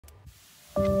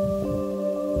In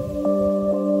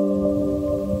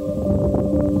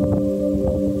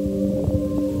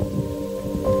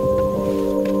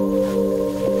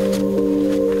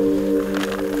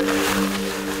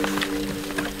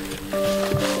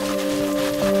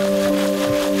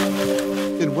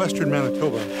western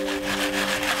Manitoba,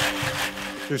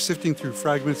 they're sifting through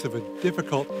fragments of a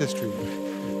difficult history.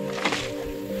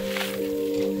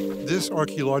 This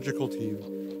archaeological team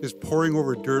is poring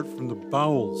over dirt from the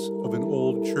bowels of an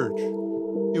old church.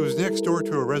 It was next door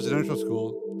to a residential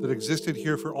school that existed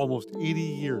here for almost 80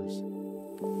 years.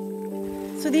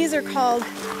 So these are called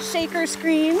shaker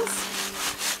screens.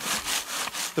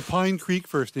 The Pine Creek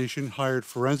First Nation hired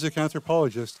forensic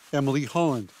anthropologist Emily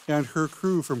Holland and her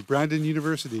crew from Brandon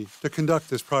University to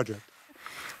conduct this project.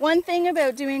 One thing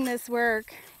about doing this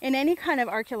work in any kind of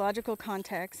archaeological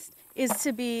context is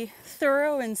to be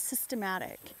thorough and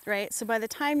systematic, right? So by the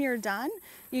time you're done,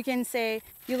 you can say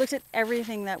you looked at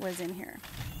everything that was in here.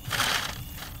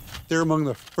 They're among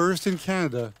the first in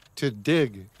Canada to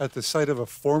dig at the site of a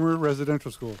former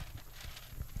residential school.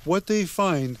 What they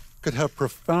find could have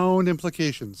profound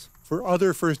implications for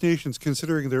other First Nations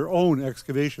considering their own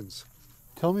excavations.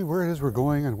 Tell me where it is we're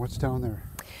going and what's down there.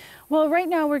 Well, right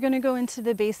now we're going to go into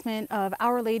the basement of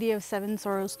Our Lady of Seven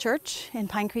Sorrows Church in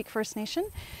Pine Creek First Nation.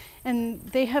 And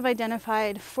they have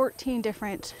identified 14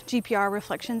 different GPR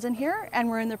reflections in here, and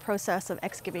we're in the process of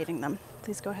excavating them.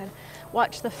 Please go ahead.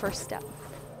 Watch the first step.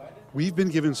 We've been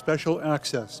given special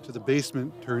access to the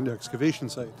basement turned excavation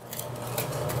site.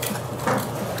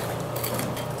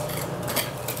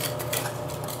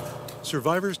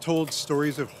 Survivors told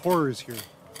stories of horrors here,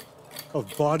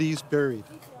 of bodies buried.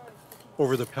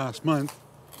 Over the past month,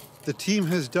 the team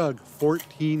has dug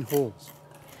 14 holes.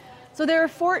 So there are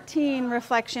 14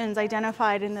 reflections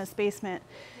identified in this basement.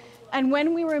 And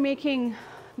when we were making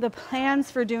the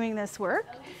plans for doing this work,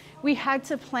 we had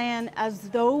to plan as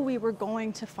though we were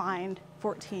going to find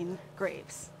 14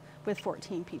 graves with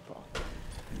 14 people.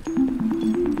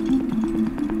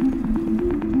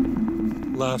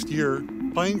 Last year,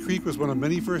 Pine Creek was one of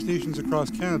many First Nations across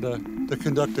Canada to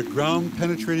conduct a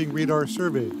ground-penetrating radar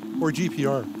survey, or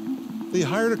GPR. They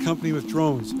hired a company with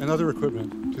drones and other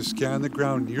equipment to scan the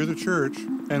ground near the church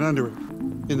and under it.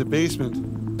 In the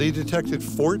basement, they detected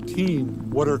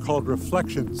 14 what are called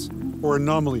reflections, or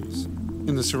anomalies.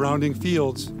 In the surrounding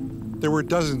fields, there were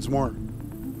dozens more.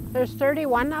 There's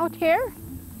 31 out here.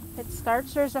 It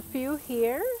starts, there's a few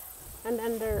here, and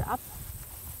then they're up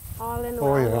all in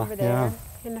row over there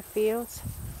in the fields.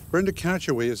 Brenda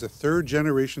Catchaway is a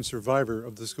third-generation survivor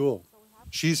of the school.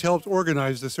 She's helped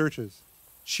organize the searches.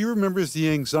 She remembers the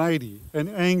anxiety and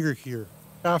anger here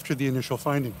after the initial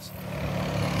findings.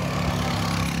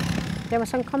 There were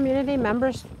some community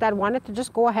members that wanted to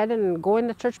just go ahead and go in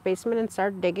the church basement and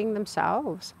start digging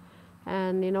themselves.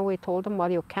 And, you know, we told them,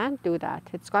 well, you can't do that.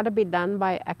 It's got to be done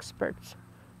by experts.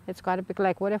 It's got to be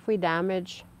like, what if we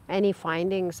damage any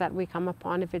findings that we come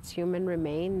upon if it's human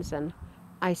remains? And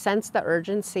I sensed the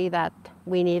urgency that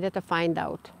we needed to find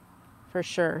out for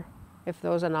sure if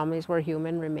those anomalies were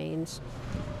human remains.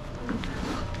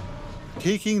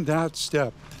 Taking that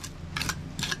step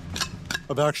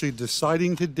of actually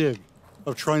deciding to dig,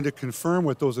 of trying to confirm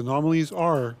what those anomalies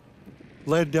are,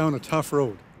 led down a tough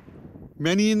road.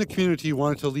 Many in the community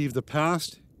wanted to leave the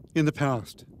past in the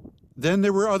past. Then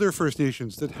there were other First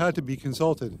Nations that had to be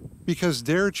consulted because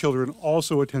their children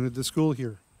also attended the school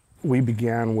here. We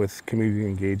began with community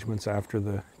engagements after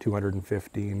the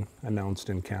 215 announced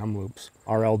in Kamloops.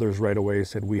 Our elders right away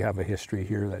said, we have a history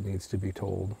here that needs to be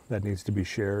told, that needs to be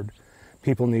shared.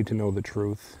 People need to know the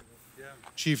truth.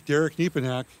 Chief Derek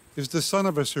Nepanak is the son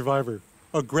of a survivor,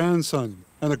 a grandson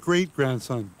and a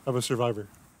great-grandson of a survivor.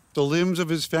 The limbs of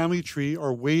his family tree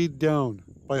are weighed down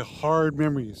by hard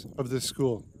memories of this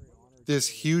school. This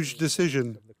huge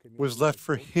decision was left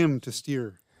for him to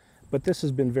steer. But this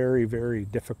has been very, very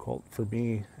difficult for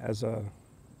me as a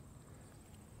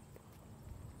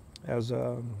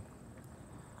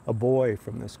boy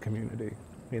from this community.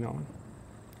 You know,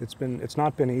 it's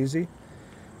not been easy,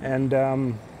 and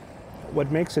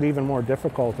what makes it even more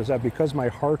difficult is that because my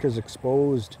heart is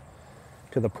exposed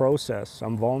to the process,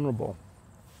 I'm vulnerable.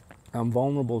 I'm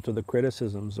vulnerable to the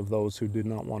criticisms of those who did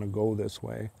not want to go this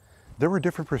way. There were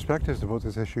different perspectives about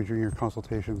this issue during your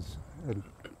consultations, and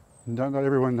not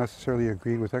everyone necessarily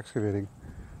agreed with excavating.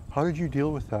 How did you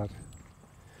deal with that?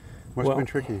 Must have been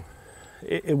tricky.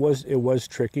 It was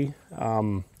tricky.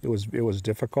 It was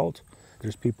difficult.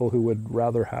 There's people who would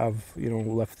rather have,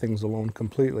 left things alone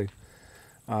completely.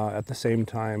 At the same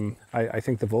time, I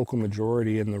think the vocal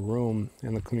majority in the room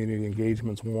in the community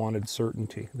engagements wanted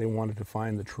certainty. They wanted to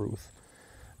find the truth.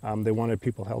 They wanted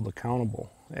people held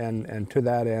accountable. And to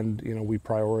that end, you know, we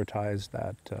prioritized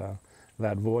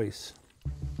that voice.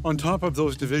 On top of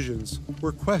those divisions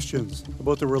were questions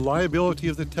about the reliability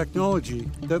of the technology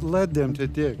that led them to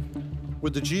dig.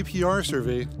 Would the GPR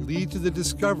survey lead to the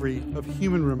discovery of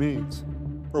human remains?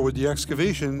 Or would the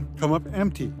excavation come up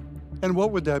empty? And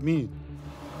what would that mean?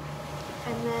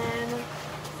 And then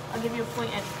I'll give you a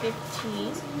point at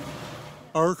 15.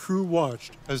 Our crew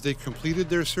watched as they completed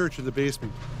their search in the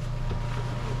basement.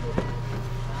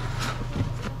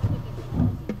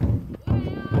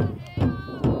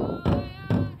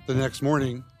 The next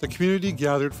morning, the community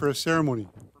gathered for a ceremony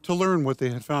to learn what they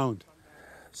had found.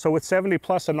 So with 70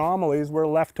 plus anomalies, we're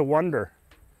left to wonder,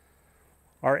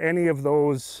 are any of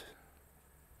those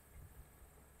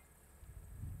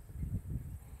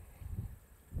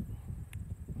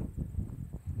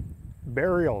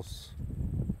burials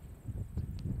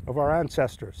of our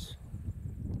ancestors?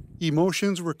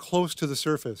 Emotions were close to the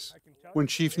surface when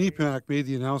Chief Neepack made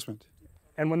the announcement.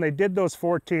 And when they did those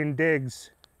 14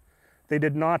 digs, they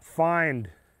did not find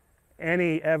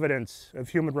any evidence of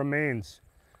human remains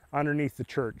underneath the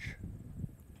church.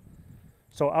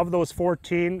 So of those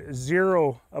 14,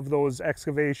 0 of those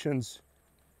excavations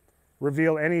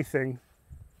reveal anything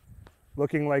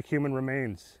looking like human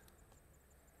remains.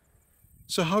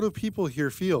 So how do people here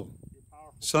feel?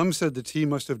 Some said the team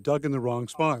must have dug in the wrong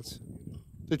spots.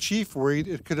 The chief worried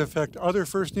it could affect other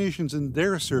First Nations in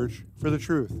their search for the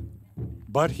truth.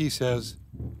 But he says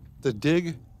the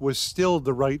dig was still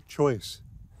the right choice.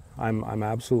 I'm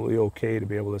absolutely okay to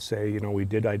be able to say, you know, we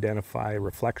did identify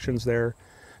reflections there.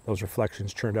 Those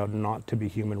reflections turned out not to be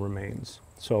human remains.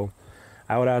 So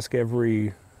I would ask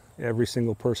every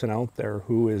single person out there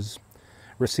who is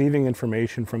receiving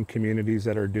information from communities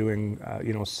that are doing,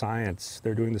 you know, science,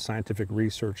 they're doing the scientific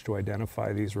research to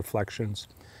identify these reflections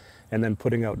and then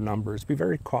putting out numbers. Be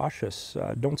very cautious.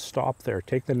 Don't stop there.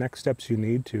 Take the next steps you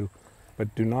need to,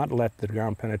 but do not let the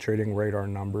ground penetrating radar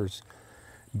numbers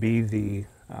be the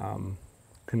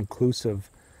conclusive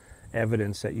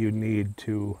evidence that you need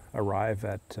to arrive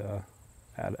at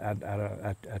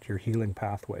your healing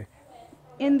pathway.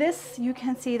 In this, you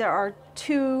can see there are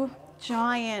 2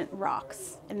 giant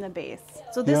rocks in the base.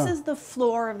 So this is the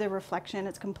floor of the reflection.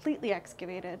 It's completely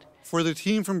excavated. For the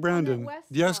team from Brandon,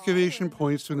 the excavation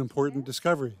points to an important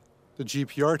discovery. The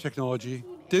GPR technology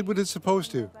did what it's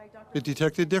supposed to. It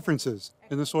detected differences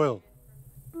in the soil.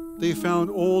 They found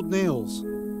old nails,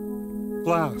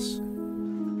 glass,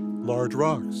 large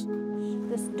rocks,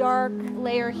 This dark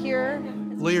layer here.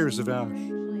 layers of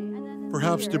ash,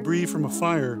 perhaps debris from a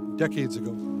fire decades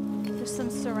ago. There's some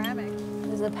ceramic.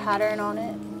 There's a pattern on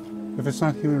it. If it's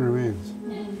not human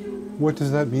remains, what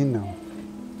does that mean now?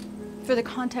 For the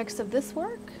context of this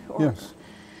work? Or, Yes.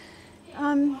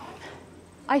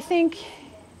 I think,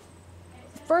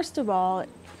 first of all,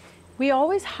 we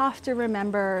always have to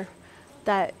remember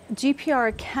that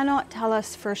GPR cannot tell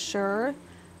us for sure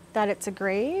that it's a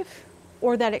grave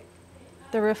or that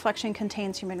the reflection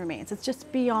contains human remains. It's just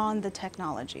beyond the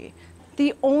technology.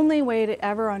 The only way to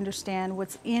ever understand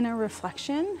what's in a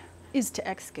reflection is to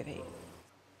excavate.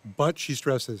 But, she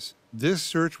stresses, this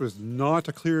search was not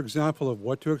a clear example of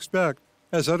what to expect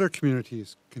as other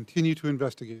communities continue to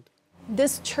investigate.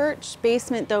 This church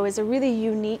basement, though, is a really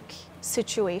unique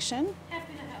situation.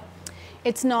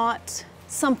 It's not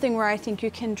something where I think you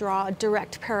can draw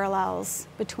direct parallels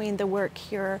between the work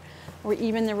here or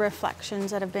even the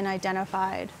reflections that have been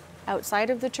identified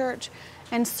outside of the church.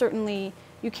 And certainly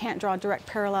you can't draw direct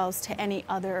parallels to any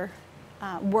other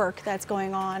work that's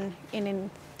going on in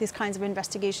these kinds of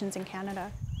investigations in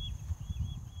Canada.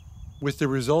 With the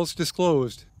results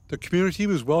disclosed, the community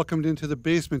was welcomed into the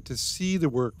basement to see the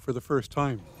work for the first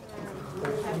time.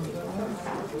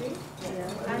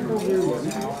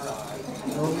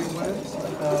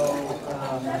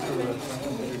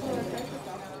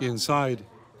 Inside,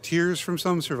 tears from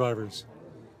some survivors,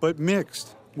 but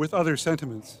mixed with other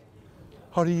sentiments.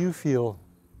 How do you feel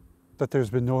that there's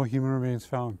been no human remains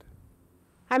found?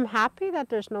 I'm happy that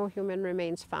there's no human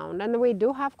remains found. And we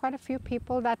do have quite a few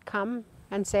people that come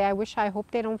and say, I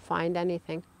hope they don't find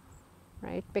anything,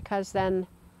 right? Because then,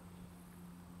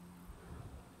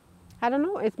 I don't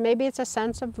know, maybe it's a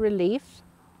sense of relief.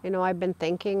 You know, I've been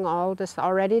thinking this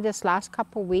last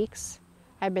couple weeks,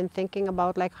 I've been thinking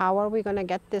about like, how are we gonna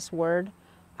get this word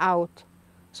out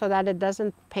so that it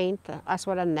doesn't paint us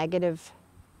with a negative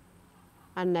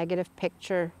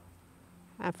picture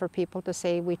for people to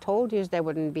say, we told you there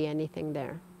wouldn't be anything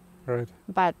there. Right.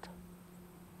 But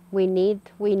we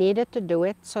needed to do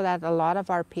it so that a lot of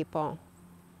our people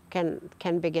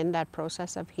can begin that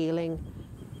process of healing.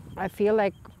 I feel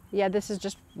like, yeah, this is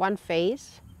just one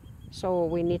phase, So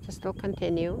we need to still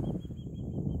continue.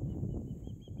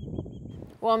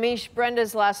 Well, Wawmeesh,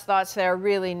 Brenda's last thoughts there are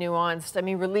really nuanced. I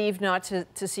mean, relieved not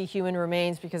to see human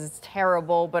remains because it's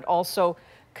terrible, but also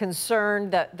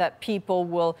concerned that people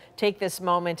will take this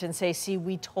moment and say, see,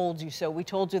 we told you so. We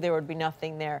told you there would be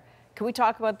nothing there. Can we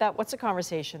talk about that? What's the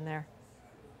conversation there?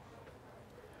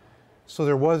 So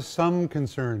there was some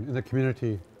concern in the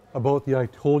community about the I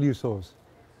told you so's.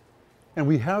 And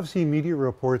we have seen media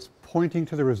reports pointing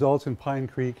to the results in Pine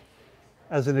Creek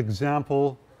as an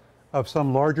example of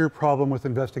some larger problem with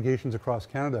investigations across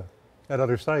Canada at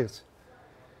other sites.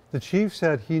 The chief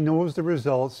said he knows the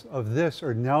results of this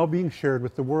are now being shared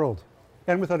with the world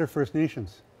and with other First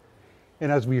Nations.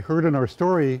 And as we heard in our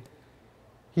story,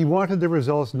 he wanted the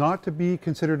results not to be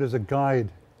considered as a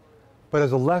guide, but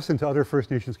as a lesson to other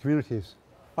First Nations communities.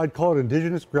 I'd call it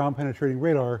Indigenous Ground Penetrating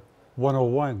Radar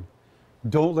 101.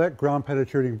 Don't let ground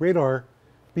penetrating radar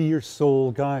be your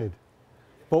sole guide.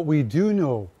 But we do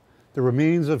know the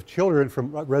remains of children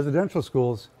from residential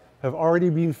schools have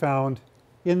already been found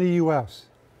in the US.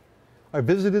 I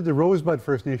visited the Rosebud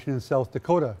First Nation in South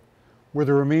Dakota, where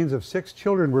the remains of 6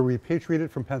 children were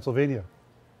repatriated from Pennsylvania.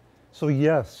 So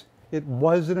yes, it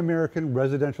was an American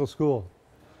residential school,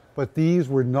 but these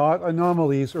were not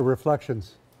anomalies or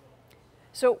reflections.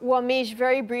 So, Wawmeesh,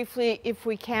 very briefly, if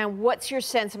we can, what's your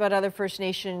sense about other First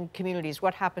Nation communities?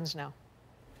 What happens now?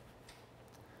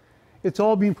 It's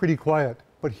all been pretty quiet,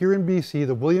 but here in BC,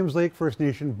 the Williams Lake First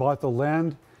Nation bought the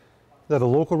land that a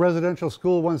local residential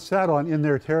school once sat on in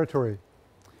their territory,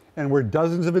 and where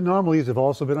dozens of anomalies have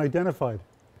also been identified.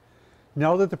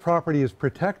 Now that the property is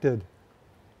protected,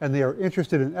 and they are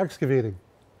interested in excavating.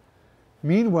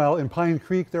 Meanwhile, in Pine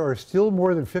Creek, there are still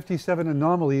more than 57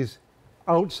 anomalies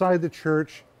outside the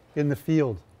church in the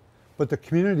field, but the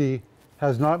community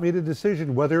has not made a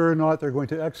decision whether or not they're going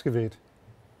to excavate.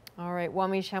 All right,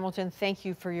 Wawmeesh Hamilton, thank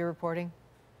you for your reporting.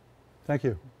 Thank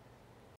you.